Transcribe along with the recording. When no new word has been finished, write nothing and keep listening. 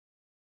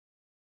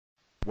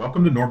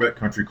Welcome to Norbert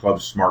Country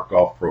Club's Smart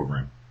Golf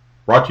program,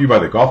 brought to you by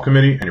the Golf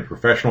Committee and your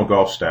professional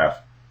golf staff,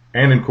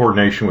 and in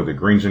coordination with the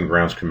Greens and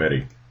Grounds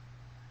Committee.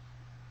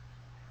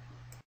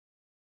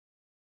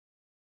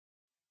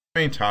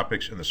 Main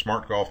topics in the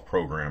Smart Golf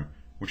program,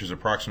 which is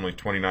approximately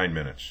 29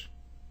 minutes.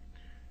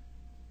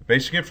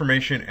 Basic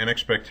information and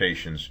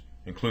expectations,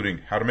 including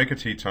how to make a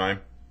tee time,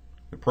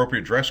 the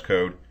appropriate dress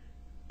code,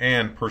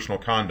 and personal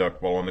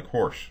conduct while on the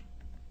course.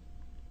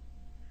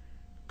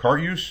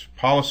 Cart use,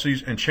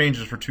 policies, and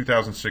changes for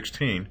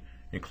 2016,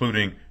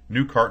 including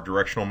new cart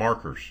directional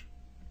markers.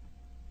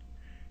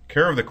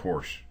 Care of the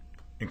course,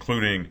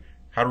 including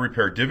how to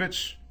repair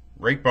divots,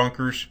 rake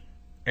bunkers,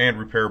 and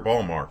repair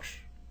ball marks.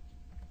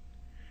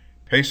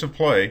 Pace of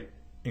play,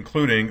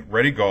 including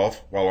ready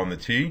golf while on the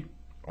tee,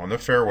 on the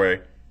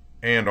fairway,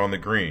 and on the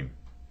green.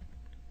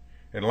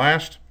 And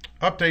last,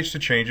 updates to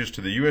changes to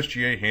the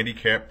USGA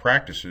handicap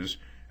practices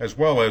as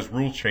well as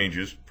rule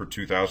changes for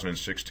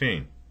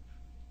 2016.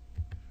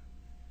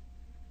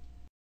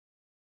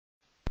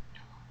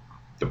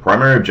 The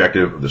primary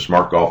objective of the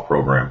Smart Golf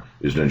program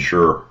is to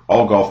ensure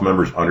all golf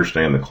members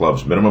understand the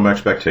club's minimum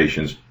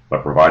expectations by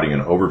providing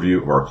an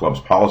overview of our club's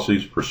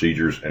policies,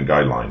 procedures, and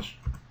guidelines.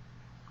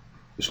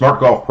 The Smart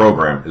Golf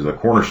program is the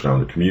cornerstone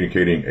to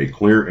communicating a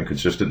clear and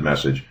consistent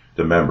message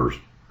to members,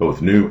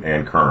 both new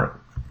and current.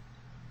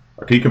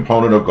 A key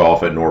component of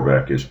golf at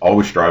Norbert is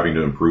always striving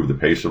to improve the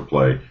pace of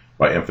play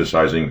by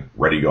emphasizing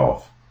ready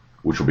golf,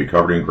 which will be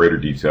covered in greater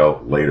detail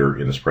later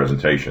in this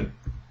presentation.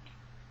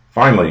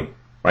 Finally,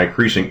 by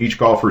increasing each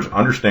golfer's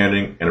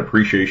understanding and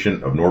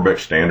appreciation of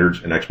Norbert's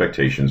standards and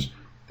expectations,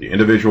 the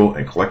individual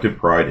and collective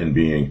pride in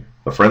being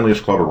the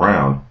friendliest club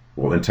around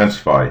will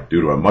intensify due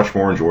to a much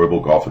more enjoyable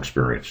golf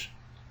experience.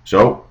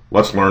 So,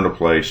 let's learn to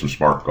play some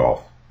smart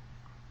golf.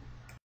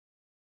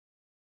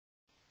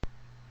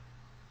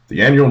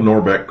 The annual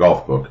Norbert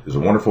Golf Book is a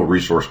wonderful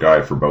resource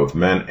guide for both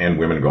men and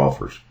women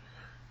golfers.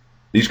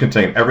 These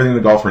contain everything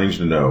the golfer needs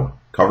to know,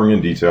 covering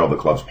in detail the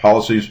club's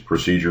policies,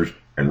 procedures,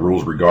 and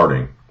rules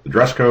regarding the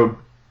dress code,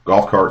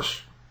 golf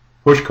carts,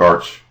 push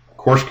carts,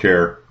 course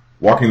care,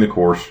 walking the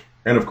course,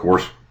 and of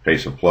course,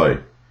 pace of play.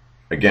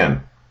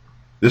 Again,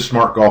 this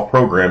Smart Golf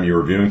program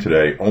you're reviewing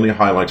today only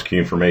highlights key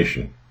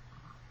information.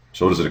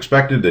 So it is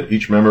expected that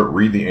each member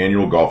read the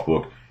annual golf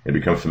book and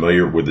become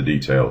familiar with the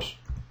details.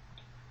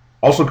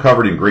 Also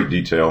covered in great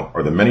detail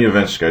are the many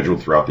events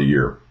scheduled throughout the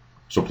year.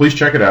 So please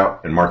check it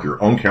out and mark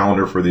your own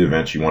calendar for the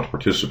events you want to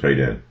participate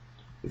in.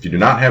 If you do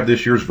not have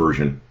this year's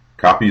version,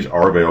 copies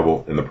are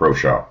available in the Pro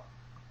Shop.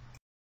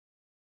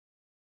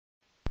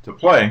 To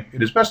play,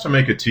 it is best to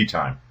make a tee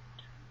time.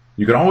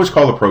 You can always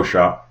call the Pro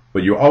Shop,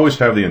 but you always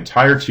have the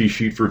entire tee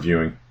sheet for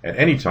viewing at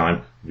any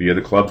time via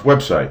the club's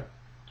website.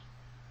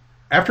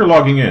 After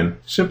logging in,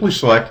 simply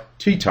select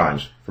Tee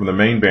Times from the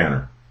main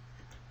banner.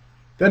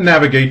 Then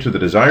navigate to the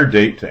desired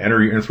date to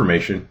enter your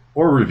information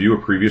or review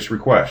a previous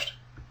request.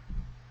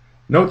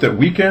 Note that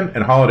weekend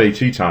and holiday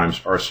tee times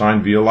are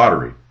assigned via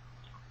lottery.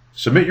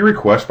 Submit your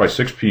request by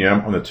 6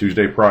 p.m. on the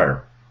Tuesday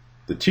prior.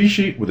 The tee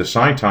sheet with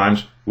assigned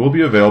times will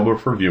be available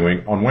for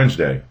viewing on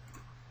Wednesday.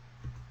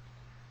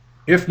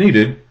 If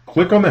needed,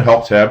 click on the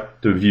Help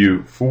tab to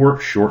view 4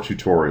 short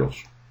tutorials.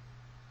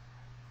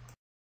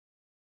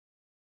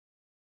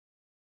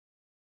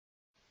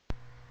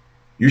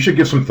 You should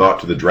give some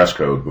thought to the dress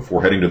code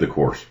before heading to the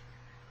course.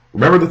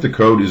 Remember that the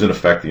code is in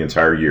effect the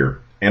entire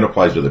year and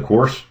applies to the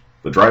course,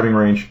 the driving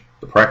range,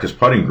 the practice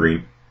putting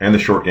green, and the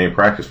short game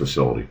practice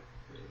facility.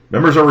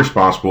 Members are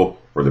responsible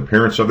for the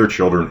appearance of their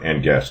children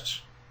and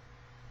guests.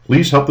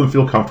 Please help them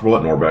feel comfortable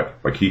at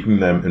Norbert by keeping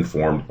them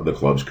informed of the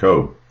club's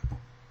code.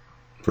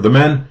 For the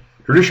men,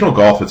 traditional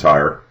golf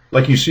attire,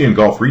 like you see in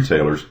golf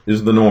retailers,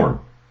 is the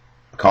norm.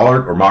 A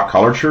collared or mock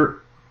collared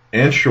shirt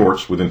and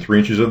shorts within 3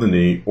 inches of the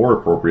knee or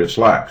appropriate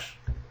slacks.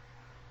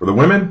 For the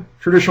women,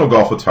 traditional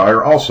golf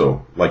attire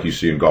also, like you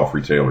see in golf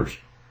retailers.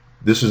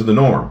 This is the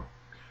norm.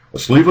 A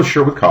sleeveless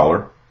shirt with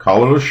collar,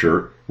 collarless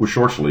shirt with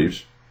short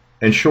sleeves,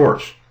 and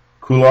shorts,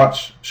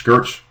 culottes,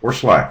 skirts, or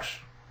slacks.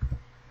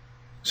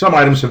 Some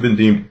items have been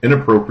deemed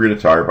inappropriate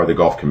attire by the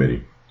Golf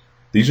Committee.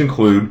 These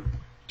include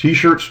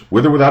t-shirts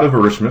with or without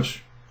advertisements,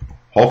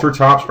 halter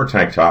tops or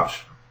tank tops,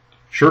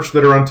 shirts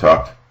that are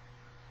untucked,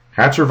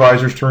 hats or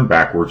visors turned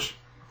backwards,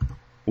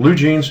 blue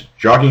jeans,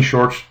 jogging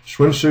shorts,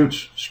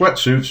 swimsuits,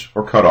 sweatsuits,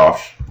 or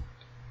cutoffs,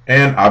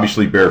 and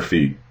obviously bare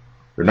feet.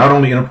 They're not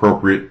only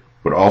inappropriate,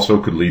 but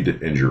also could lead to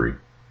injury.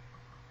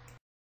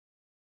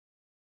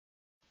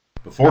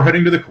 Before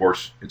heading to the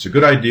course, it's a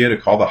good idea to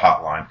call the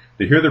hotline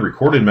to hear the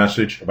recorded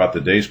message about the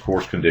day's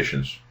course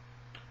conditions.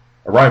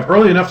 Arrive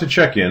early enough to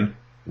check in,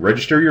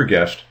 register your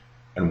guest,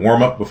 and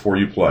warm up before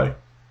you play.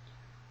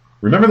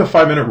 Remember the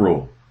 5-minute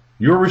rule.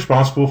 You are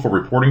responsible for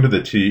reporting to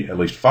the tee at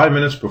least 5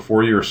 minutes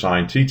before your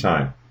assigned tee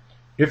time.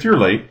 If you're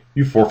late,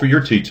 you forfeit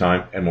your tee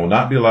time and will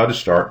not be allowed to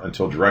start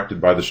until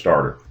directed by the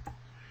starter.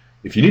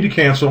 If you need to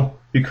cancel,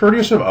 be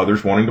courteous of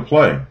others wanting to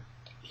play.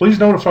 Please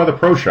notify the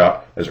Pro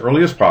Shop as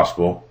early as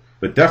possible,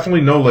 but definitely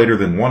no later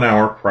than 1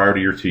 hour prior to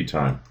your tee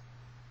time.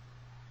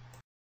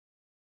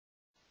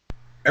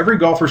 Every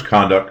golfer's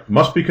conduct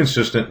must be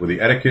consistent with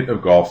the etiquette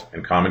of golf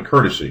and common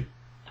courtesy.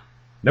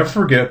 Never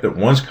forget that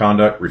one's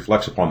conduct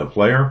reflects upon the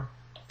player,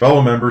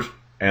 fellow members,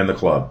 and the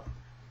club.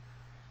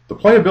 The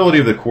playability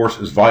of the course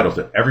is vital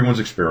to everyone's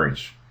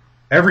experience.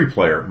 Every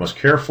player must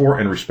care for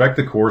and respect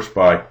the course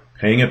by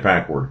paying it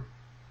backward.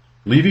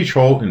 Leave each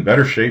hole in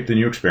better shape than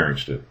you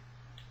experienced it.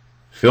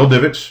 Fill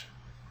divots,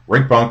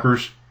 rake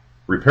bunkers,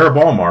 repair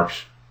ball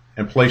marks,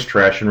 and place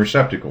trash in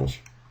receptacles.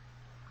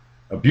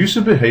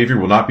 Abusive behavior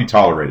will not be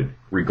tolerated,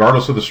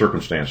 regardless of the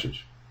circumstances.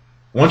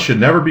 One should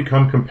never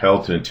become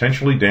compelled to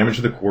intentionally damage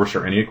the course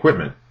or any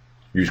equipment,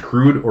 use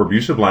crude or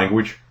abusive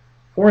language,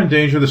 or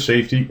endanger the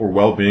safety or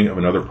well-being of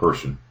another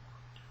person.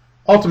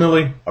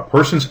 Ultimately, a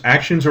person's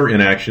actions or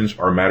inactions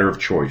are a matter of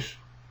choice.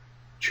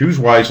 Choose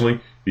wisely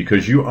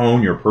because you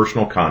own your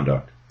personal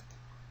conduct.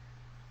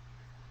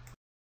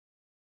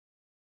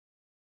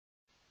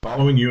 The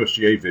following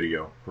USGA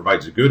video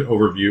provides a good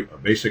overview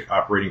of basic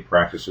operating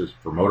practices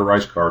for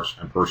motorized carts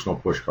and personal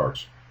push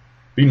carts.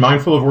 Be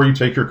mindful of where you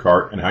take your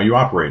cart and how you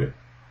operate it.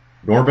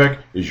 Norbeck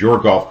is your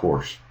golf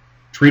course.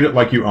 Treat it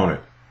like you own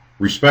it.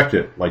 Respect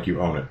it like you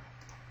own it.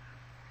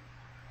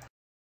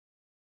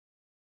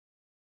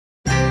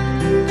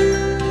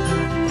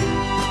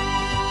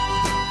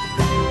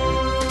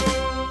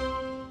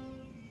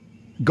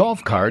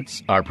 Golf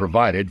carts are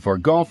provided for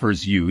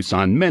golfers' use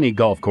on many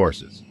golf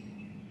courses.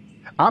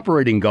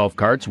 Operating golf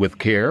carts with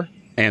care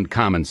and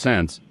common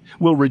sense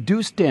will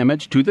reduce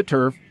damage to the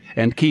turf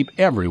and keep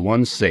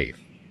everyone safe.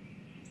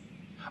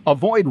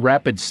 Avoid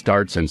rapid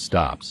starts and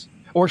stops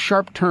or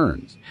sharp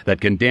turns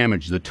that can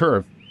damage the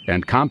turf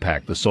and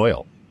compact the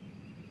soil.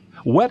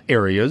 Wet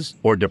areas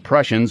or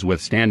depressions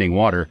with standing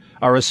water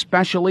are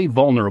especially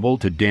vulnerable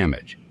to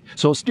damage,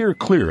 so steer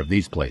clear of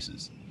these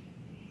places.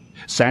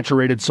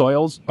 Saturated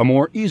soils are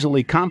more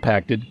easily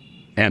compacted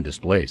and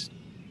displaced.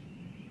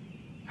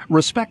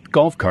 Respect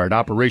golf cart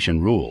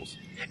operation rules,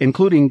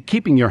 including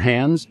keeping your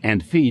hands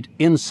and feet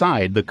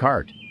inside the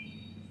cart.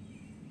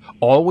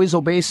 Always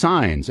obey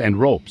signs and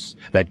ropes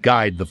that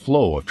guide the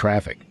flow of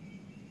traffic.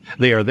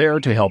 They are there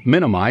to help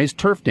minimize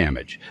turf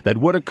damage that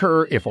would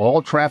occur if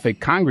all traffic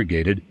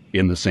congregated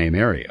in the same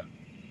area.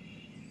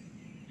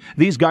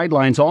 These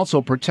guidelines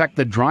also protect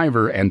the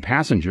driver and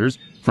passengers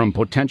from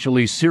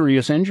potentially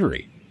serious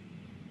injury.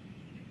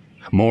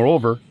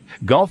 Moreover,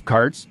 golf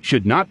carts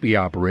should not be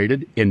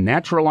operated in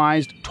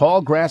naturalized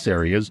tall grass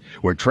areas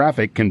where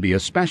traffic can be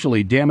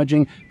especially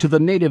damaging to the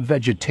native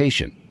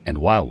vegetation and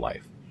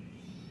wildlife.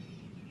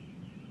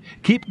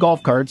 Keep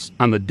golf carts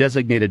on the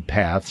designated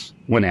paths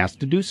when asked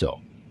to do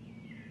so.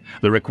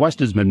 The request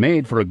has been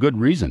made for a good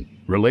reason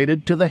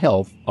related to the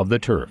health of the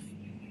turf.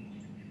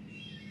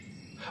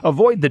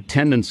 Avoid the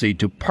tendency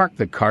to park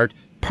the cart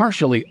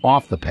partially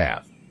off the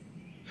path.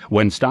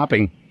 When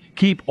stopping,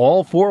 keep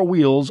all four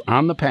wheels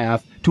on the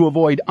path to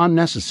avoid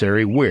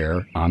unnecessary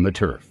wear on the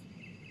turf.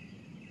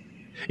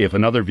 If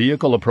another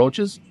vehicle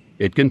approaches,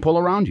 it can pull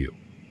around you.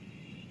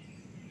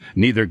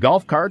 Neither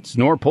golf carts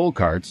nor pull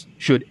carts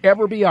should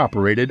ever be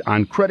operated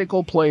on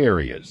critical play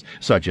areas,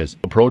 such as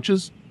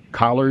approaches,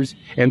 collars,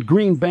 and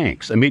green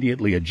banks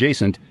immediately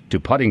adjacent to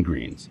putting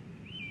greens.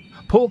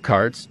 Pull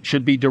carts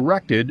should be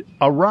directed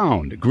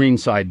around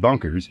greenside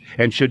bunkers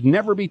and should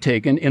never be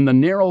taken in the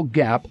narrow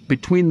gap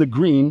between the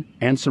green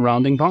and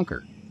surrounding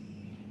bunker.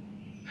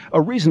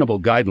 A reasonable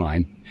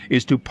guideline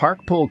is to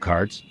park pull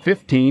carts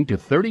 15 to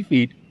 30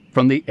 feet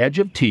from the edge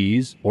of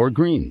tees or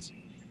greens.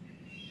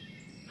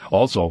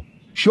 Also,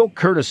 show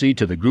courtesy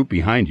to the group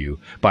behind you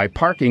by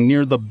parking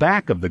near the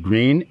back of the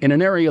green in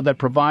an area that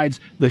provides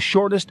the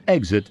shortest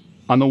exit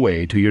on the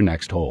way to your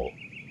next hole.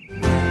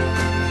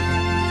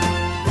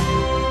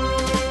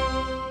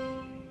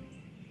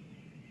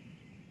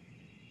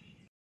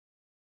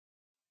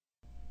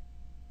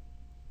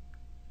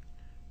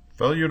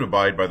 Failure to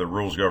abide by the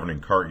rules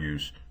governing cart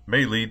use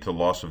may lead to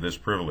loss of this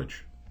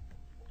privilege.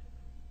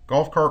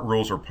 Golf cart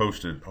rules are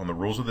posted on the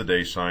Rules of the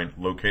Day sign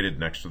located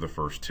next to the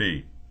first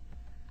tee.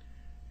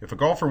 If a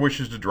golfer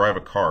wishes to drive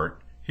a cart,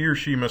 he or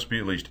she must be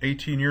at least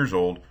 18 years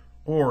old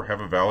or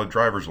have a valid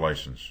driver's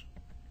license.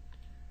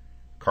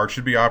 Carts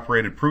should be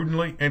operated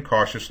prudently and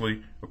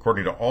cautiously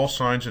according to all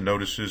signs and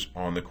notices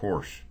on the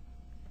course.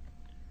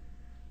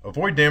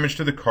 Avoid damage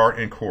to the cart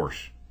and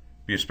course.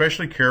 Be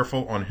especially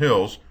careful on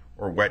hills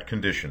or wet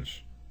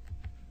conditions.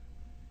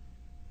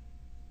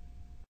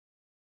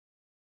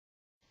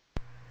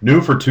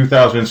 New for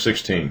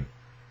 2016.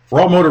 For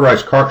all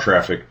motorized cart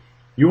traffic,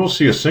 you will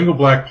see a single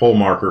black pole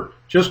marker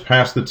just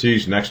past the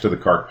tees next to the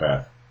cart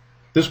path.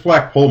 This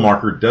black pole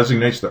marker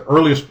designates the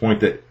earliest point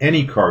that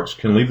any carts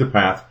can leave the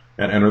path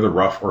and enter the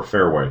rough or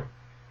fairway.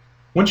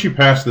 Once you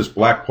pass this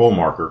black pole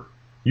marker,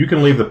 you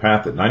can leave the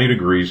path at 90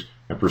 degrees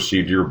and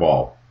proceed to your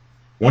ball.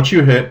 Once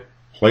you hit,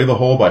 play the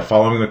hole by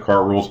following the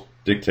cart rules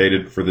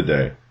dictated for the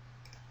day.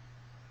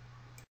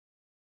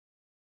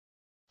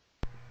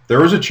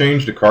 There is a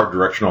change to cart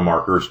directional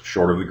markers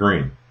short of the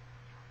green.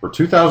 For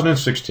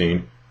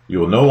 2016, you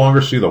will no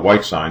longer see the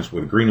white signs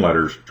with green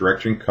letters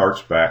directing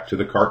carts back to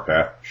the cart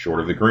path short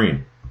of the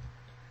green.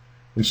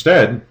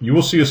 Instead, you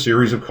will see a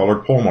series of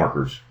colored pole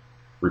markers.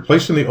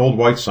 Replacing the old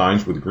white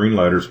signs with green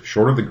letters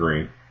short of the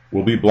green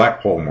will be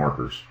black pole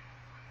markers.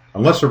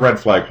 Unless a red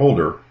flag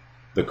holder,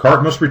 the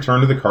cart must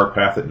return to the cart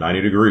path at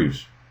 90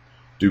 degrees.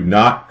 Do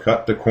not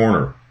cut the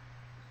corner.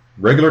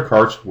 Regular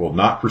carts will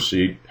not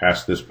proceed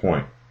past this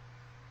point.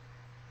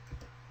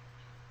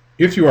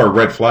 If you are a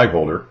red flag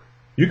holder,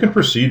 you can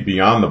proceed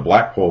beyond the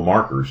black pole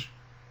markers,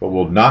 but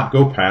will not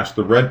go past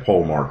the red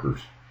pole markers.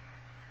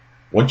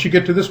 Once you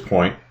get to this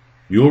point,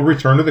 you will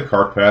return to the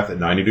cart path at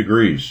 90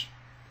 degrees.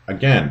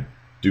 Again,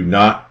 do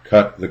not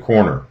cut the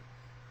corner.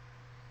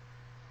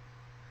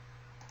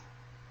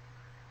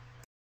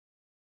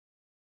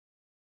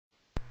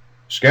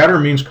 Scatter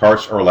means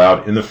carts are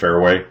allowed in the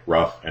fairway,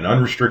 rough, and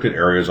unrestricted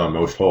areas on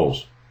most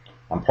holes.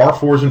 On par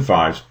 4s and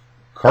 5s,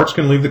 carts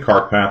can leave the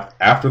cart path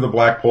after the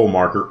black pole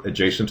marker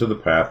adjacent to the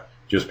path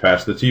just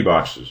past the tee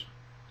boxes.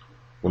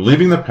 When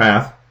leaving the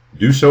path,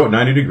 do so at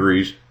 90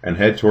 degrees and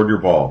head toward your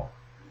ball.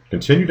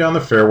 Continue down the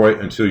fairway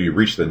until you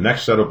reach the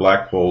next set of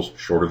black poles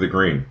short of the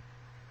green.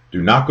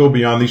 Do not go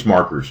beyond these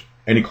markers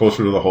any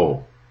closer to the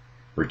hole.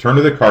 Return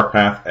to the cart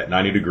path at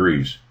 90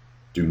 degrees.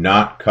 Do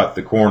not cut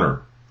the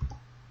corner.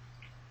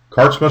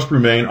 Carts must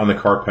remain on the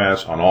cart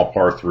paths on all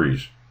par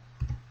 3s.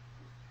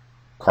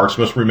 Carts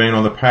must remain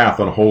on the path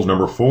on holes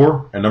number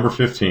 4 and number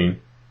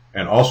 15,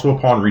 and also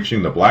upon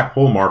reaching the black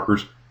pole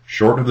markers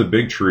short of the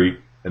big tree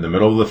in the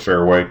middle of the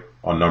fairway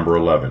on number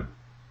 11.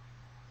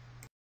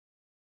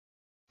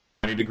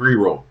 90-degree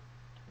rule.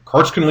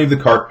 Carts can leave the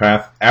cart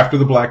path after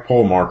the black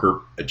pole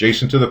marker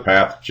adjacent to the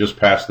path just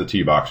past the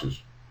tee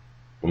boxes.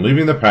 When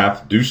leaving the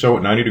path, do so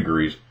at 90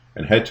 degrees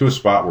and head to a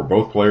spot where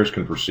both players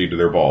can proceed to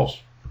their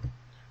balls.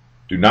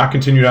 Do not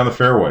continue down the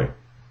fairway.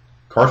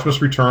 Carts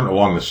must return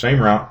along the same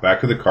route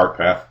back to the cart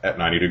path at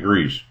 90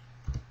 degrees.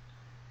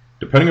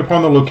 Depending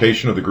upon the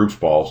location of the group's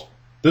balls,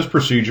 this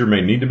procedure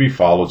may need to be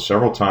followed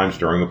several times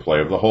during the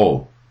play of the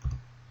hole.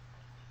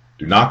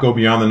 Do not go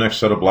beyond the next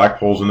set of black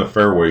poles in the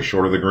fairway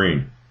short of the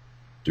green.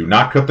 Do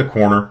not cut the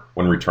corner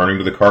when returning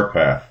to the cart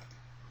path.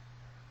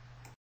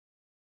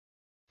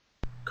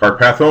 Cart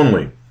path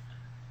only.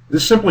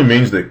 This simply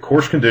means that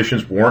course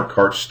conditions warrant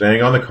carts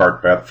staying on the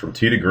cart path from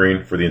tee to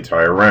green for the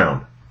entire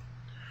round.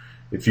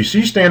 If you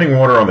see standing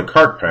water on the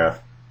cart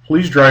path,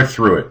 please drive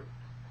through it.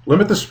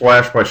 Limit the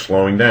splash by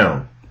slowing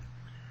down.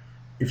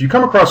 If you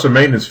come across a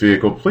maintenance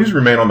vehicle, please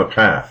remain on the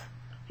path.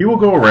 He will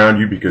go around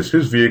you because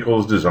his vehicle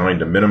is designed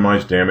to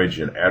minimize damage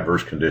in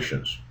adverse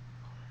conditions.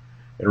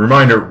 And a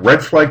reminder,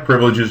 red flag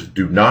privileges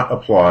do not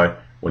apply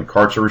when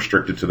carts are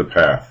restricted to the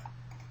path.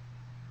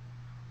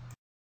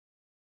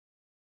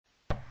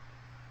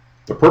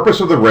 The purpose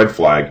of the red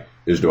flag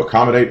is to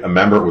accommodate a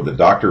member with a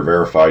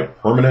doctor-verified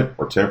permanent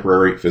or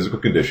temporary physical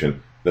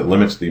condition that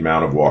limits the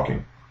amount of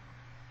walking.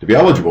 To be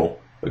eligible,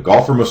 the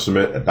golfer must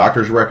submit a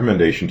doctor's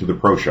recommendation to the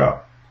pro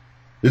shop.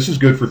 This is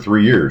good for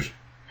 3 years.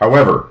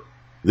 However,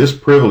 this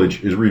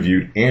privilege is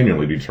reviewed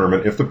annually to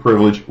determine if the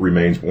privilege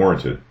remains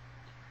warranted.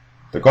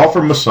 The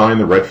golfer must sign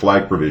the red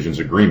flag provisions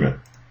agreement.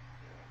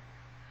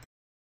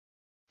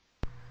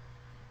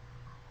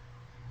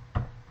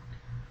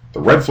 The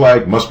red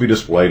flag must be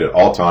displayed at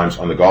all times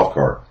on the golf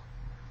cart.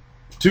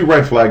 If 2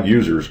 red flag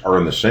users are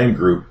in the same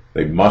group,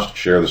 they must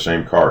share the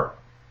same cart.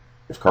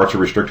 If carts are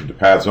restricted to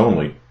paths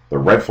only, the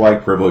red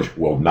flag privilege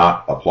will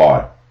not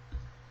apply.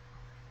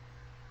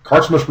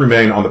 Carts must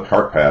remain on the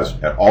cart paths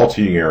at all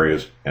teeing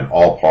areas and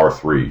all par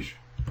 3s.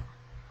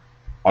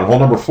 On hole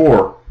number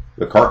 4,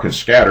 the cart can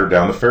scatter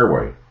down the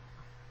fairway.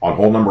 On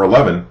hole number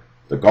 11,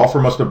 the golfer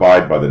must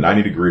abide by the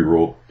 90-degree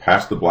rule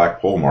past the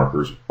black pole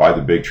markers by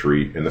the big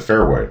tree in the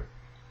fairway.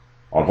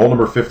 On hole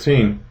number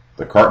 15,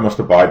 the cart must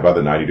abide by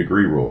the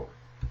 90-degree rule.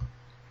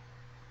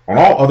 On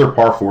all other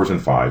par 4s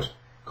and 5s,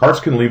 carts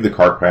can leave the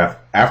cart path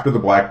after the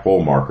black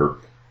pole marker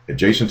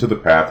adjacent to the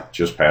path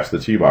just past the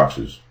tee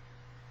boxes.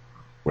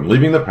 When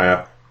leaving the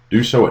path,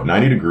 do so at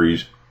 90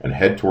 degrees and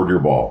head toward your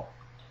ball.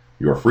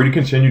 You are free to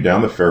continue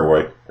down the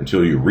fairway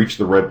until you reach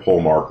the red pole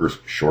markers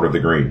short of the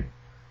green.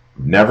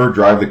 Never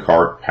drive the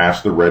cart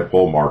past the red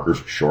pole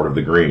markers short of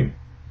the green.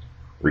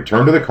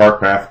 Return to the cart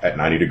path at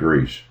 90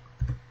 degrees.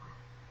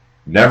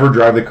 Never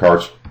drive the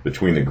carts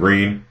between the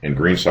green and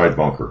greenside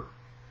bunker.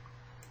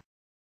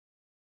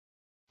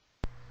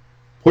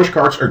 Push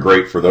carts are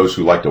great for those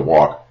who like to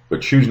walk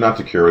but choose not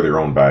to carry their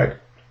own bag.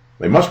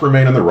 They must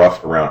remain in the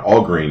rough around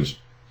all greens,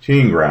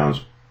 teeing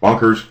grounds,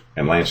 bunkers,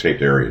 and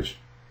landscaped areas.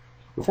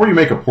 Before you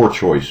make a poor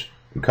choice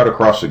and cut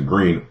across a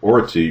green or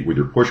a tee with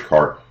your push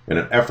cart in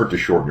an effort to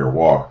shorten your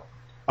walk,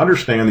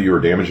 understand that you are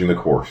damaging the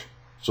course,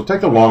 so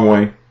take the long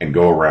way and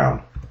go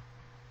around.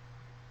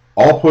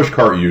 All push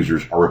cart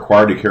users are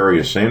required to carry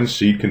a sand and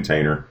seed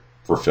container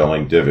for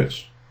filling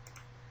divots.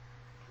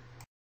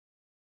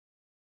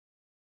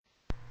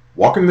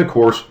 Walking the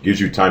course gives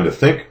you time to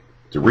think,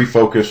 to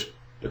refocus,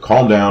 to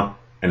calm down,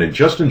 and to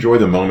just enjoy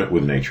the moment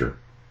with nature.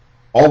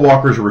 All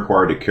walkers are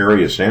required to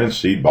carry a sand and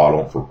seed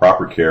bottle for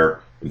proper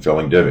care in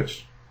filling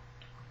divots.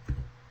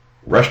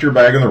 Rest your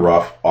bag in the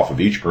rough off of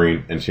each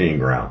green and teeing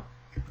ground.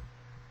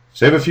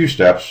 Save a few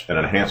steps and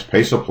enhance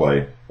pace of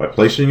play by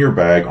placing your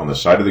bag on the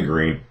side of the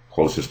green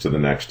closest to the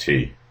next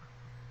tee.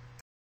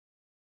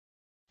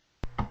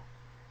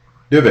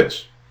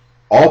 Divots.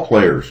 All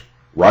players,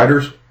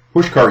 riders,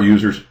 pushcart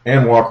users,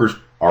 and walkers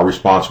are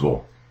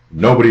responsible.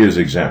 Nobody is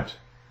exempt.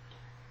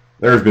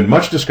 There has been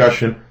much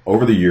discussion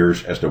over the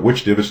years as to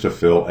which divots to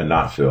fill and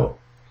not fill.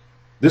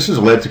 This has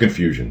led to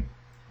confusion.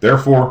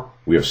 Therefore,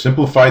 we have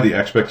simplified the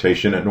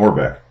expectation at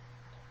Norbeck.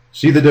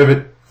 See the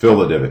divot, fill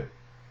the divot.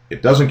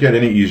 It doesn't get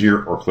any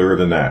easier or clearer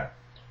than that.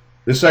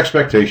 This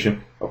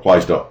expectation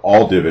applies to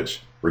all divots,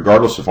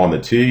 regardless if on the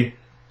tee,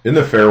 in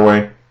the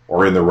fairway,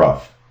 or in the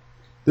rough.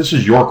 This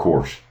is your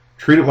course.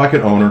 Treat it like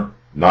an owner,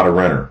 not a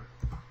renter.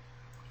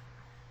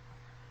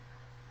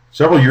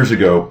 Several years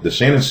ago, the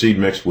sand and seed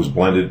mix was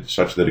blended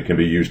such that it can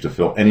be used to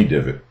fill any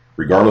divot,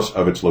 regardless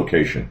of its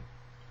location.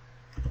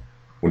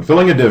 When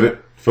filling a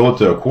divot, fill it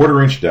to a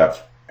 1/4 inch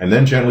depth and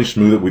then gently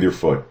smooth it with your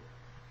foot.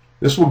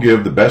 This will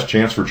give the best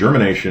chance for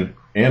germination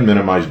and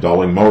minimize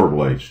dulling mower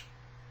blades.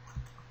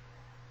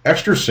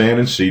 Extra sand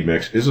and seed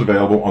mix is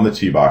available on the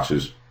tee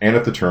boxes and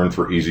at the turn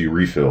for easy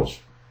refills.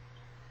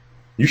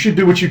 You should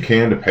do what you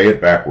can to pay it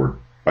backward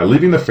by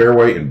leaving the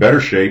fairway in better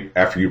shape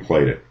after you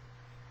played it.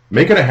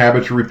 Make it a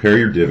habit to repair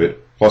your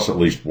divot, plus at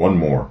least one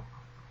more.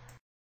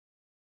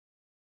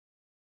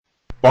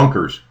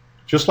 Bunkers.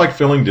 Just like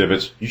filling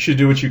divots, you should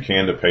do what you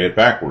can to pay it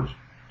backwards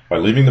by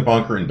leaving the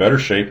bunker in better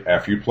shape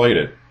after you played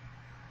it.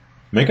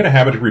 Make it a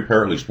habit to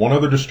repair at least one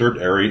other disturbed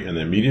area in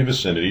the immediate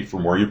vicinity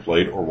from where you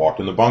played or walked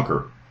in the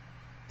bunker.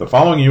 The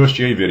following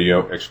USGA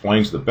video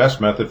explains the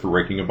best method for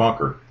raking a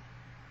bunker.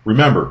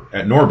 Remember,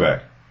 at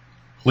Norbeck,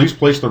 please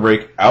place the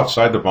rake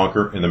outside the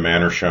bunker in the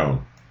manner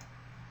shown.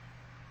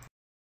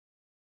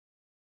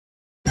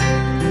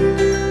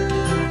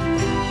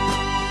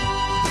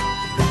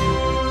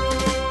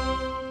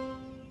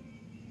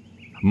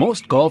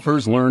 Most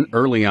golfers learn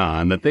early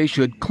on that they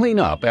should clean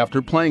up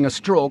after playing a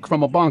stroke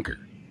from a bunker,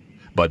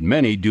 but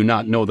many do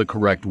not know the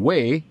correct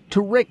way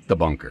to rake the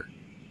bunker.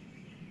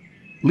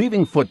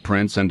 Leaving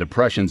footprints and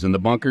depressions in the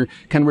bunker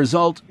can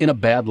result in a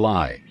bad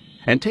lie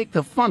and take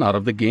the fun out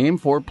of the game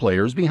for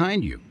players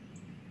behind you.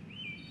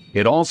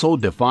 It also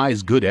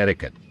defies good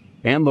etiquette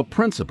and the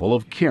principle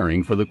of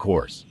caring for the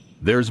course.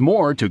 There's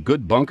more to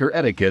good bunker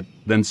etiquette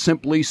than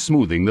simply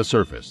smoothing the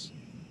surface.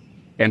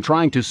 And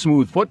trying to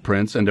smooth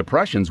footprints and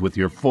depressions with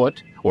your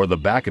foot or the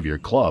back of your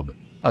club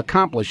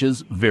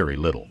accomplishes very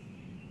little.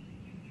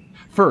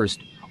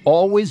 First,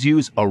 always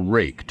use a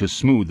rake to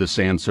smooth the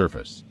sand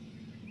surface.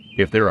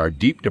 If there are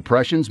deep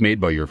depressions made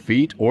by your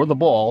feet or the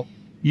ball,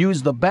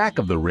 use the back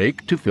of the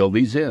rake to fill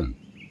these in.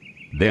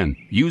 Then,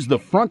 use the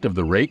front of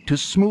the rake to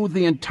smooth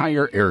the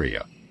entire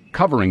area,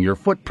 covering your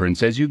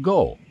footprints as you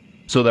go,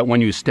 so that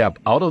when you step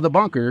out of the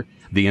bunker,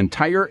 the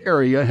entire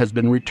area has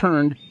been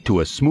returned to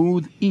a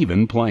smooth,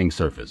 even playing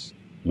surface.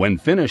 When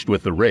finished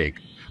with the rake,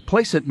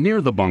 place it near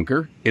the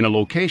bunker in a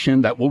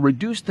location that will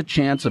reduce the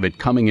chance of it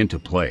coming into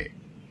play.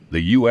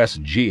 The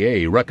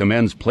USGA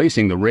recommends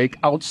placing the rake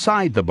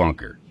outside the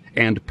bunker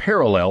and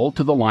parallel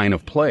to the line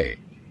of play,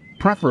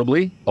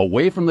 preferably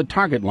away from the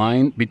target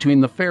line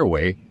between the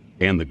fairway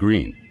and the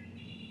green.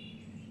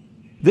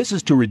 This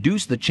is to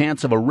reduce the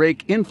chance of a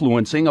rake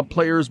influencing a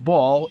player's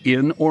ball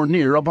in or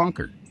near a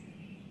bunker.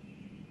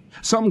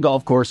 Some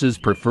golf courses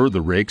prefer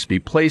the rakes be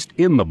placed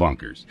in the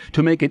bunkers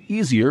to make it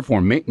easier for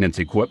maintenance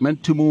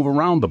equipment to move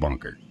around the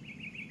bunker.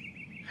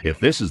 If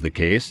this is the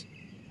case,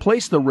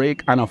 place the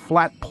rake on a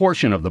flat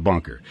portion of the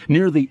bunker,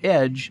 near the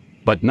edge,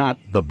 but not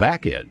the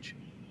back edge.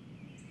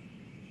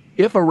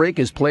 If a rake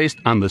is placed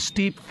on the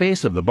steep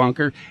face of the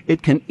bunker,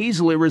 it can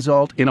easily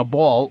result in a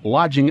ball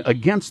lodging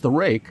against the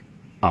rake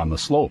on the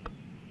slope.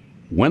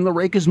 When the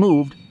rake is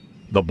moved,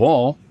 the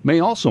ball may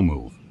also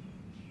move.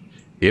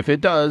 If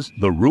it does,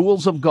 the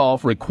rules of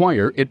golf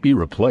require it be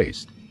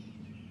replaced.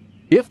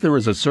 If there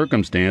is a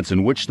circumstance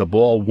in which the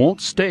ball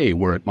won't stay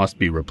where it must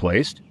be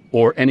replaced,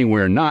 or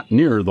anywhere not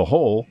near the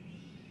hole,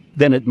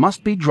 then it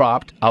must be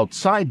dropped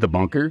outside the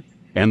bunker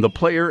and the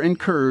player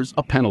incurs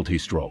a penalty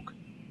stroke.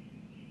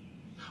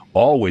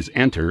 Always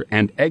enter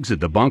and exit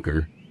the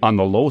bunker on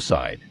the low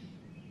side.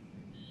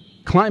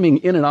 Climbing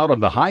in and out of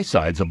the high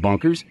sides of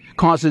bunkers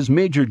causes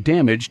major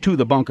damage to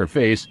the bunker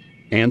face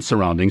and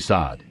surrounding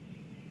sod.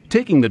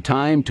 Taking the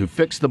time to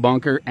fix the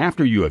bunker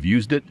after you have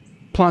used it,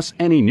 plus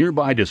any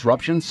nearby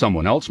disruption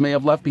someone else may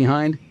have left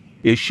behind,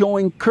 is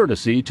showing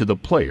courtesy to the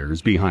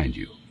players behind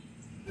you.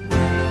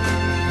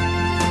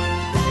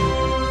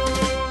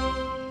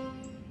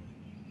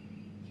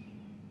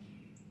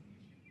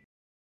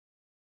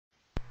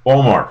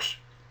 Ball marks.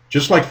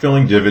 Just like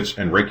filling divots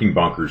and raking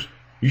bunkers,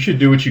 you should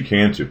do what you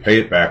can to pay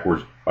it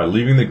backwards by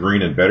leaving the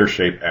green in better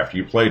shape after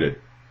you played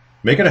it.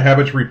 Make it a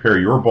habit to repair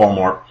your ball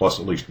mark plus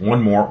at least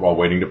one more while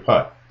waiting to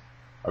putt.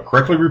 A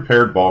correctly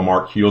repaired ball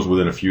mark heals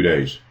within a few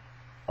days.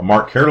 A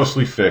mark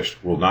carelessly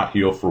fixed will not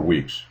heal for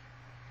weeks.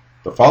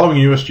 The following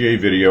USGA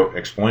video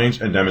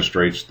explains and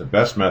demonstrates the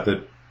best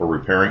method for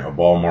repairing a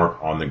ball mark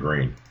on the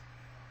green.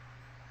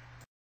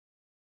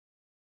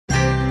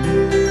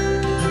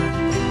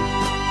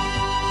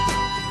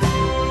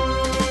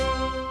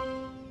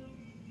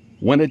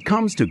 When it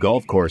comes to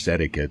golf course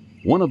etiquette,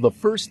 one of the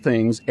first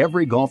things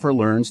every golfer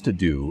learns to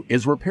do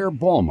is repair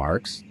ball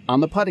marks on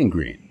the putting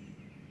green.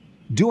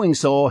 Doing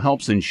so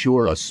helps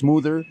ensure a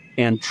smoother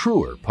and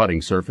truer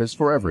putting surface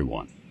for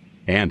everyone,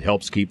 and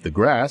helps keep the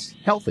grass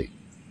healthy.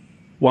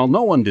 While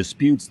no one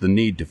disputes the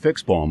need to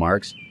fix ball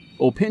marks,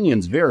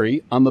 opinions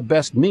vary on the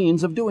best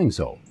means of doing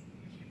so.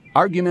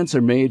 Arguments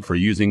are made for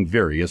using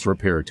various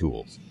repair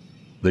tools.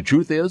 The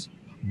truth is,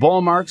 ball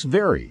marks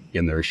vary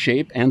in their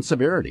shape and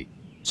severity,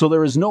 so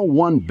there is no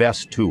one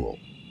best tool.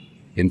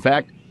 In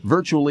fact,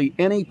 virtually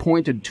any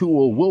pointed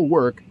tool will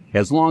work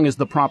as long as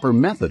the proper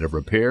method of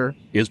repair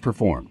is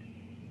performed.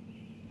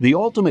 The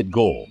ultimate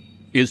goal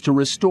is to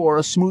restore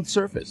a smooth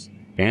surface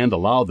and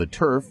allow the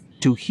turf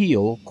to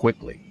heal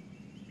quickly.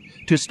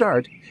 To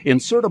start,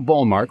 insert a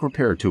ball mark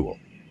repair tool,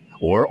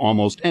 or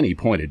almost any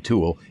pointed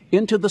tool,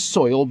 into the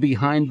soil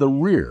behind the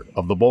rear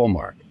of the ball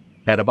mark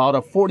at about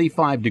a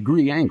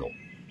 45-degree angle,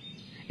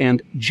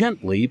 and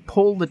gently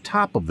pull the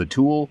top of the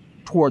tool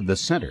toward the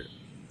center.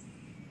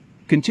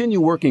 Continue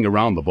working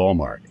around the ball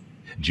mark,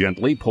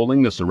 gently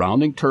pulling the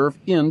surrounding turf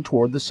in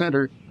toward the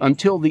center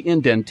until the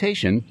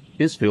indentation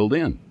is filled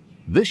in.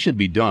 This should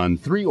be done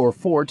 3 or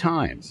 4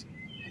 times.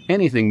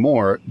 Anything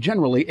more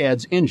generally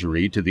adds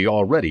injury to the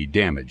already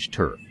damaged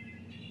turf.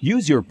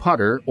 Use your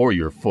putter or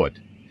your foot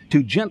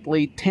to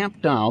gently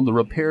tamp down the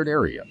repaired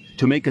area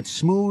to make it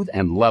smooth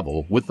and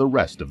level with the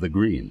rest of the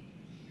green.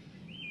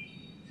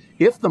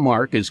 If the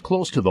mark is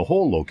close to the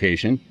hole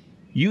location,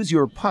 use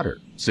your putter,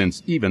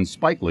 since even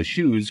spikeless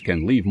shoes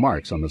can leave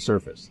marks on the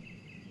surface.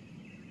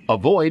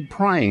 Avoid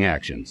prying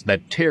actions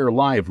that tear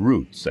live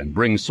roots and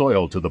bring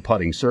soil to the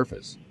putting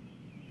surface.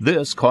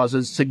 This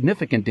causes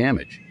significant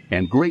damage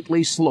and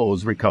greatly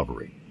slows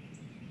recovery.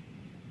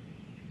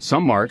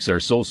 Some marks are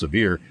so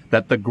severe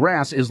that the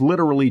grass is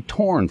literally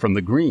torn from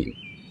the green.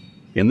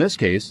 In this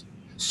case,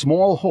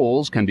 small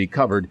holes can be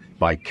covered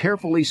by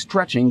carefully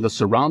stretching the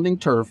surrounding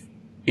turf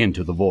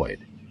into the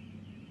void.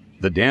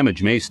 The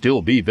damage may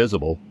still be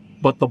visible,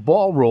 but the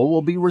ball roll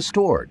will be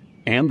restored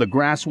and the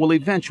grass will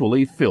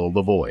eventually fill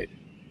the void.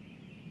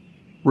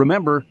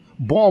 Remember,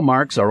 ball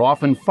marks are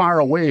often far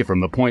away from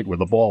the point where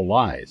the ball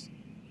lies,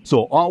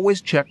 so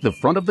always check the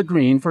front of the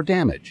green for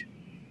damage.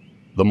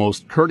 The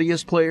most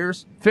courteous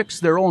players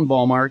fix their own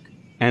ball mark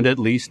and at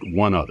least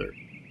one other.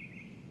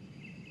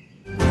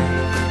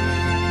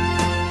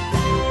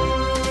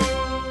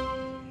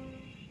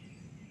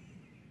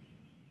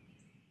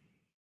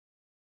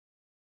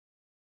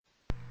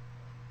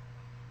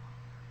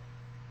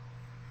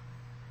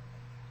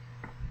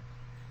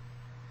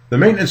 The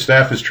maintenance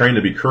staff is trained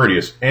to be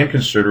courteous and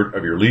considerate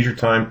of your leisure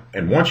time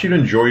and wants you to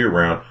enjoy your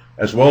round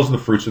as well as the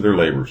fruits of their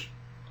labors.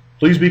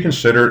 Please be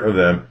considerate of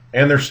them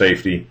and their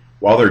safety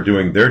while they're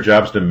doing their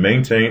jobs to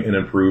maintain and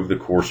improve the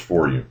course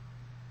for you.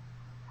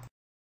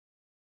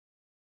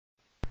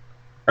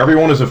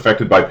 Everyone is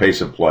affected by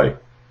pace of play,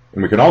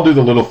 and we can all do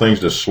the little things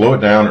to slow it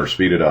down or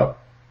speed it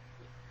up.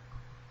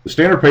 The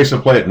standard pace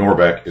of play at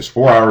Norbeck is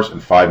 4 hours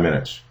and 5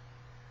 minutes.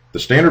 The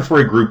standard for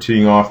a group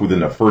teeing off within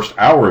the first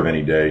hour of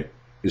any day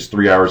is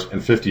 3 hours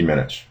and 50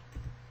 minutes.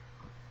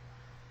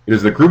 It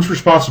is the group's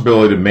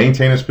responsibility to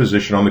maintain its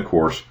position on the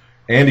course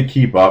and to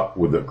keep up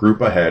with the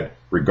group ahead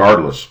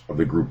regardless of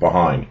the group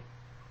behind.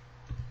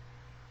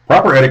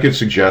 Proper etiquette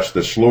suggests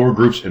that slower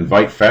groups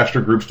invite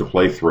faster groups to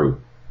play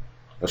through.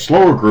 A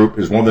slower group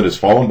is one that has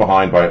fallen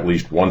behind by at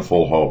least one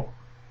full hole.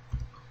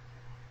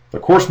 The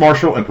course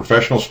marshal and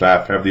professional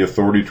staff have the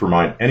authority to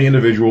remind any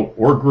individual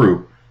or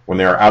group when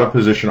they are out of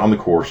position on the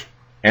course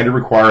and to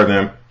require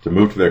them to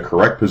move to their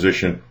correct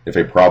position if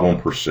a problem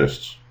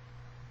persists.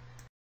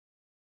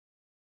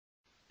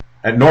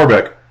 At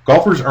Norbeck,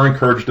 golfers are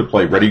encouraged to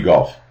play ready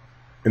golf.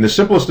 In the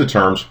simplest of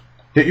terms,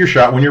 hit your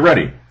shot when you're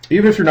ready,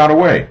 even if you're not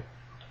away.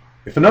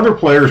 If another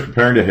player is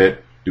preparing to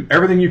hit, do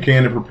everything you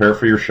can to prepare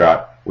for your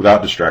shot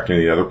without distracting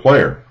the other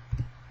player.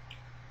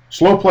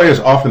 Slow play is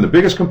often the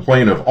biggest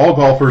complaint of all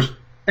golfers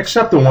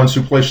except the ones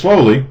who play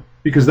slowly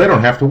because they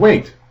don't have to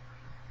wait.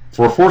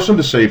 For a foursome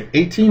to save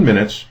 18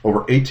 minutes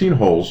over 18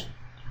 holes,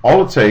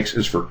 all it takes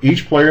is for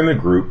each player in the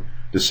group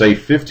to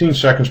save 15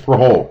 seconds per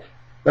hole.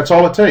 That's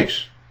all it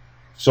takes.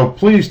 So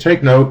please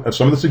take note of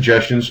some of the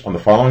suggestions on the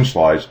following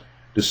slides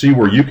to see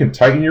where you can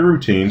tighten your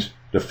routines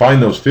to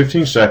find those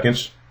 15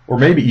 seconds or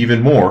maybe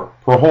even more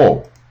per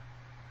hole.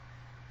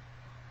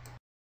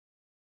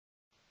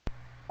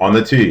 On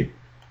the tee,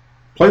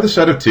 play the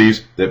set of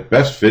tees that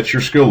best fits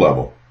your skill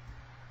level.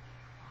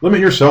 Limit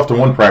yourself to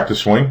one practice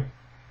swing.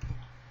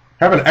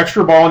 Have an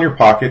extra ball in your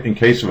pocket in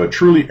case of a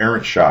truly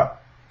errant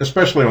shot,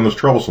 especially on those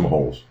troublesome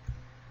holes.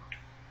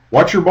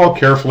 Watch your ball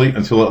carefully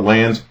until it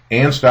lands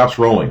and stops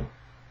rolling.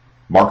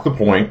 Mark the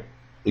point.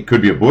 It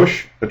could be a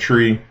bush, a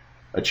tree,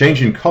 a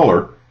change in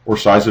color, or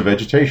size of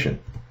vegetation.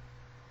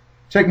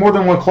 Take more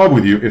than one club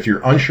with you if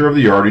you're unsure of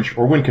the yardage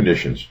or wind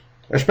conditions,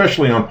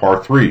 especially on par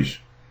 3s.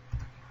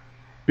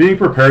 Being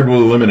prepared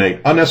will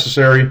eliminate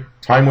unnecessary,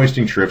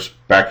 time-wasting trips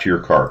back to your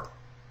cart.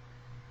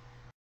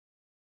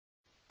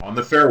 On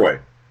the fairway,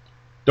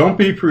 don't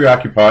be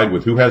preoccupied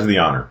with who has the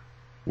honor.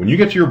 When you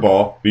get to your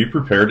ball, be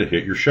prepared to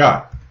hit your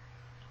shot.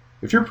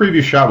 If your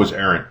previous shot was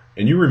errant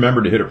and you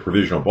remember to hit a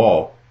provisional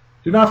ball,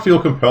 do not feel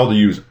compelled to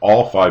use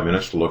all 5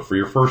 minutes to look for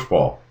your first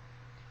ball.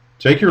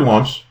 Take your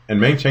lumps and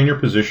maintain your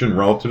position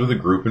relative to the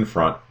group in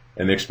front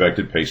and the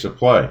expected pace of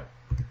play.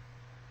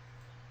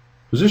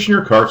 Position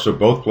your cart so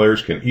both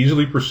players can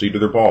easily proceed to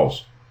their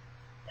balls.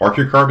 Park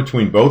your cart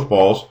between both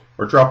balls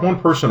or drop one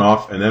person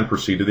off and then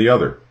proceed to the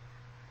other.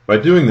 By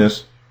doing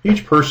this,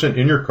 each person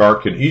in your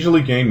cart can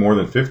easily gain more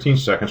than 15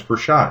 seconds per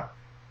shot.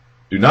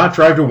 Do not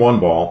drive to one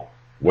ball,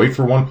 wait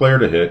for one player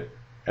to hit,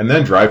 and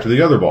then drive to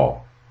the other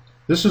ball.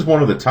 This is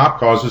one of the top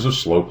causes of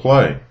slow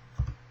play.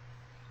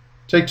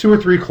 Take 2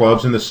 or 3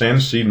 clubs and the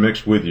sand seed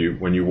mix with you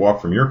when you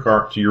walk from your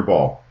cart to your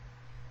ball.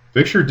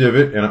 Fix your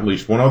divot and at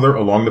least one other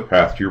along the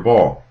path to your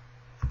ball.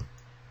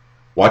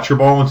 Watch your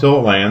ball until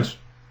it lands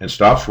and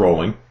stops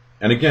rolling,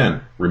 and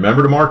again,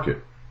 remember to mark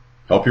it.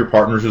 Help your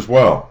partners as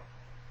well.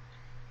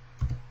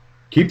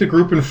 Keep the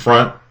group in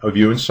front of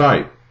you in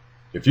sight.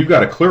 If you've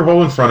got a clear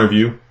hole in front of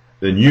you,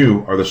 then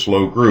you are the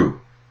slow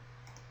group.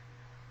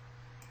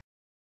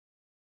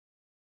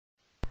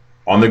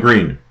 On the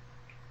green,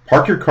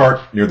 park your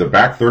cart near the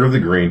back third of the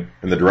green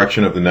in the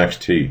direction of the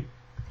next tee.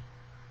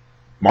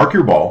 Mark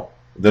your ball,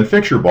 then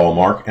fix your ball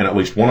mark and at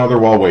least one other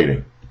while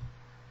waiting.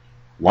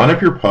 Line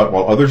up your putt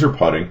while others are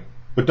putting,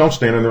 but don't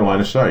stand in their line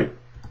of sight.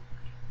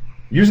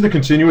 Use the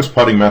continuous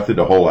putting method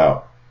to hole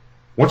out.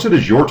 Once it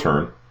is your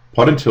turn,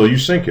 putt until you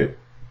sink it,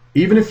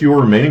 even if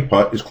your remaining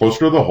putt is closer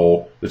to the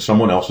hole than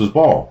someone else's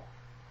ball.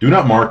 Do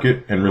not mark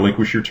it and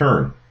relinquish your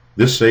turn.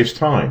 This saves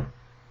time.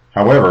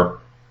 However,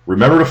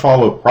 remember to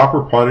follow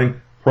proper putting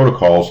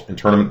protocols in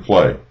tournament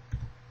play.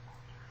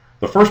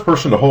 The first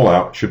person to hole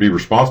out should be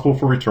responsible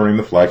for returning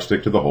the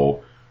flagstick to the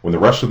hole when the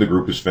rest of the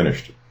group is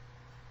finished.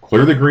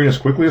 Clear the green as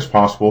quickly as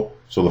possible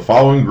so the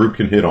following group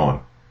can hit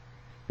on.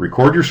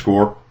 Record your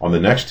score on the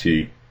next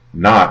tee,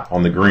 not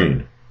on the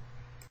green.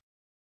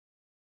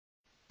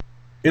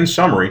 In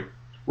summary,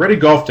 Ready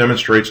Golf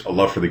demonstrates a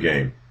love for the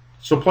game,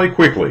 so play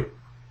quickly.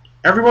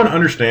 Everyone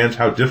understands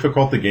how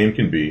difficult the game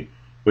can be,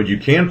 but you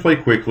can play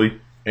quickly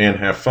and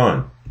have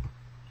fun.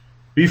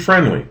 Be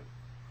friendly.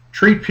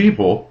 Treat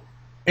people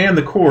and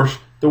the course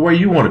the way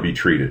you want to be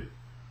treated.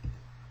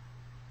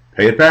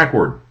 Pay it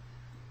backward.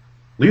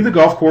 Leave the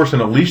golf course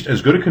in at least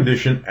as good a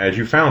condition as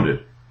you found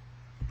it.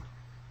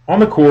 On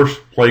the course,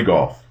 play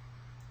golf.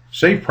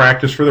 Save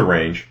practice for the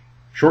range,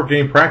 short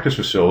game practice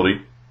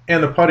facility,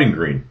 and the putting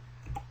green.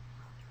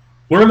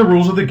 Learn the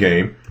rules of the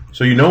game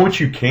so you know what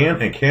you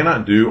can and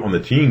cannot do on the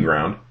teeing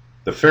ground,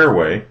 the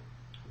fairway,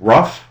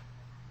 rough,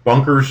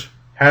 bunkers,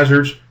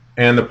 hazards,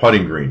 and the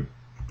putting green.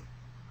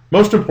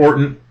 Most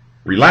important,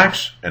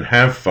 relax and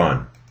have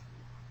fun.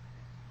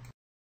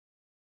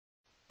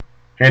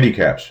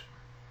 Handicaps.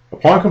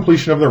 Upon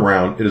completion of the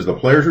round, it is the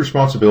player's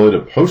responsibility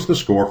to post the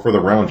score for the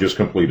round just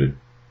completed.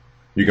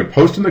 You can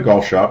post in the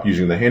golf shop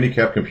using the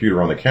handicap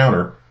computer on the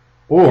counter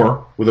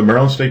or with the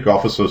Maryland State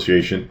Golf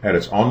Association at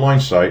its online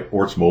site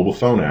or its mobile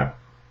phone app.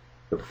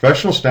 The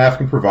professional staff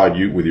can provide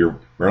you with your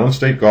Maryland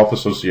State Golf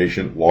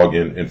Association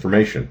login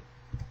information.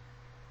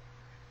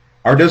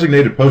 Our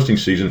designated posting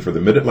season for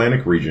the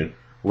Mid-Atlantic region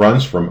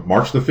runs from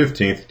March the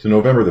 15th to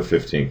November the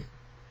 15th.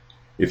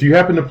 If you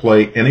happen to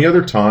play any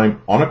other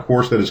time on a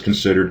course that is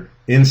considered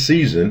in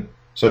season,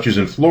 such as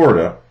in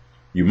Florida,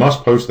 you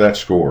must post that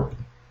score.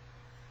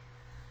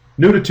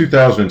 New to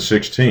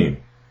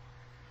 2016.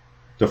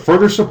 To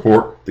further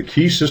support the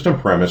key system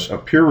premise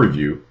of peer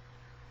review,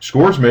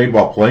 scores made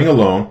while playing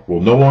alone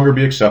will no longer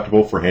be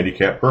acceptable for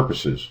handicap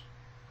purposes.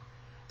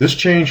 This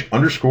change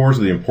underscores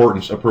the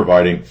importance of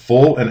providing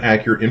full and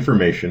accurate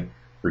information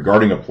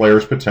regarding a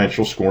player's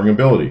potential scoring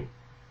ability,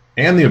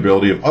 and the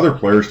ability of other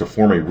players to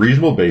form a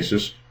reasonable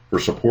basis for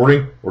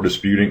supporting or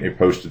disputing a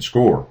posted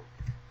score.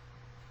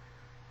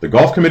 The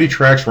Golf Committee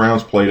tracks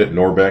rounds played at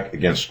Norbeck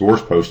against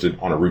scores posted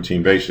on a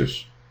routine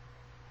basis.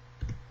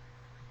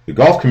 The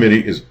Golf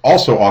Committee is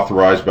also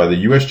authorized by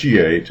the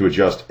USGA to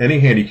adjust any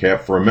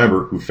handicap for a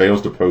member who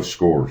fails to post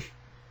scores.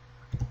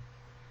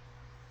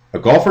 A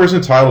golfer is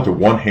entitled to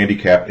one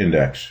handicap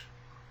index.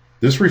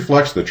 This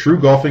reflects the true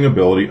golfing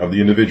ability of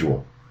the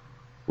individual.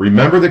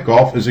 Remember that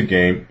golf is a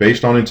game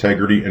based on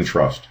integrity and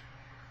trust.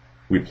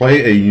 We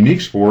play a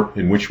unique sport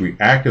in which we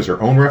act as our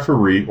own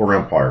referee or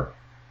umpire.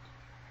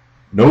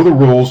 Know the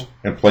rules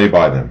and play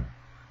by them.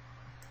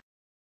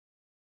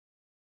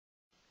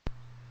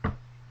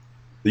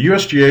 The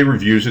USGA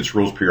reviews its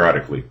rules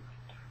periodically.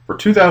 For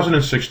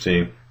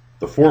 2016,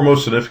 the 4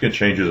 most significant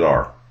changes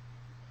are: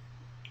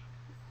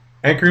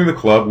 anchoring the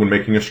club when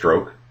making a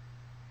stroke,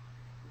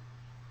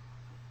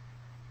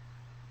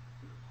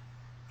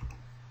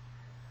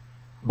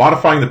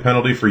 modifying the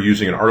penalty for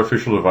using an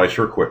artificial device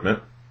or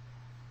equipment,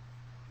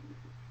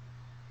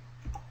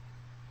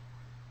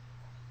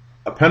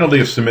 a penalty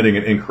of submitting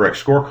an incorrect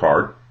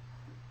scorecard,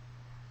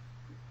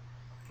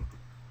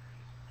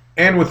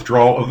 and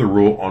withdrawal of the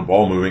rule on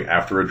ball moving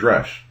after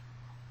address.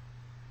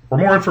 For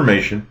more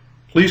information,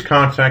 please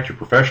contact your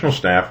professional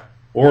staff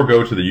or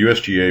go to the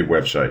USGA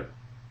website.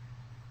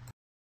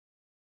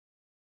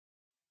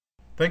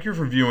 Thank you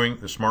for viewing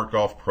the Smart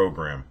Golf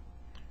program.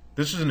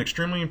 This is an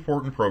extremely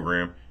important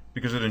program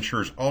because it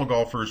ensures all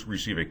golfers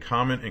receive a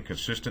common and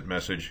consistent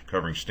message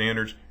covering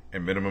standards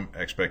and minimum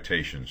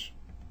expectations.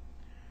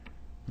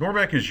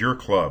 Norbeck is your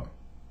club.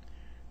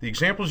 The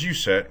examples you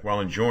set while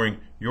enjoying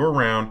your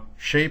round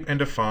shape and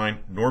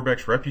define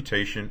Norbeck's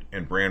reputation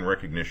and brand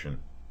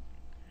recognition.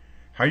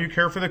 How you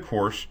care for the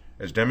course,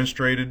 as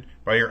demonstrated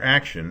by your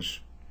actions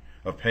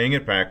of paying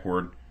it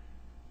backward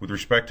with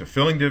respect to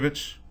filling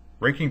divots,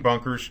 raking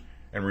bunkers,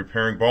 and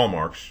repairing ball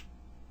marks,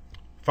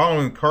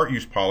 following cart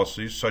use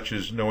policies such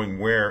as knowing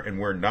where and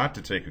where not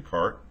to take a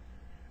cart,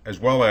 as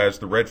well as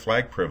the red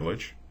flag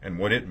privilege and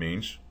what it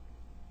means,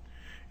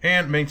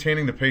 and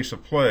maintaining the pace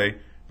of play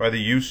by the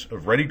use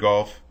of ready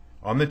golf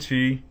on the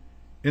tee,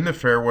 in the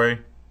fairway,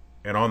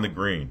 and on the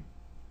green.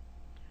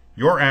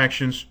 Your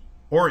actions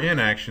or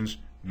inactions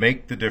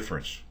make the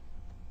difference.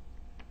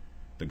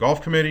 The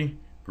Golf Committee,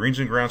 Greens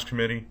and Grounds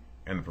Committee,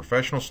 and the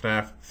professional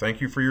staff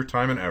thank you for your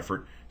time and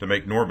effort to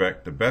make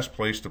Norbeck the best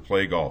place to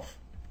play golf.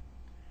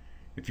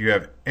 If you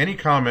have any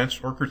comments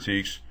or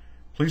critiques,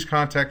 please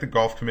contact the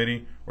Golf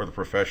Committee or the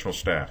professional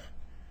staff.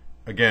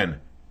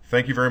 Again,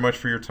 thank you very much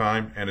for your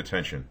time and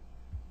attention.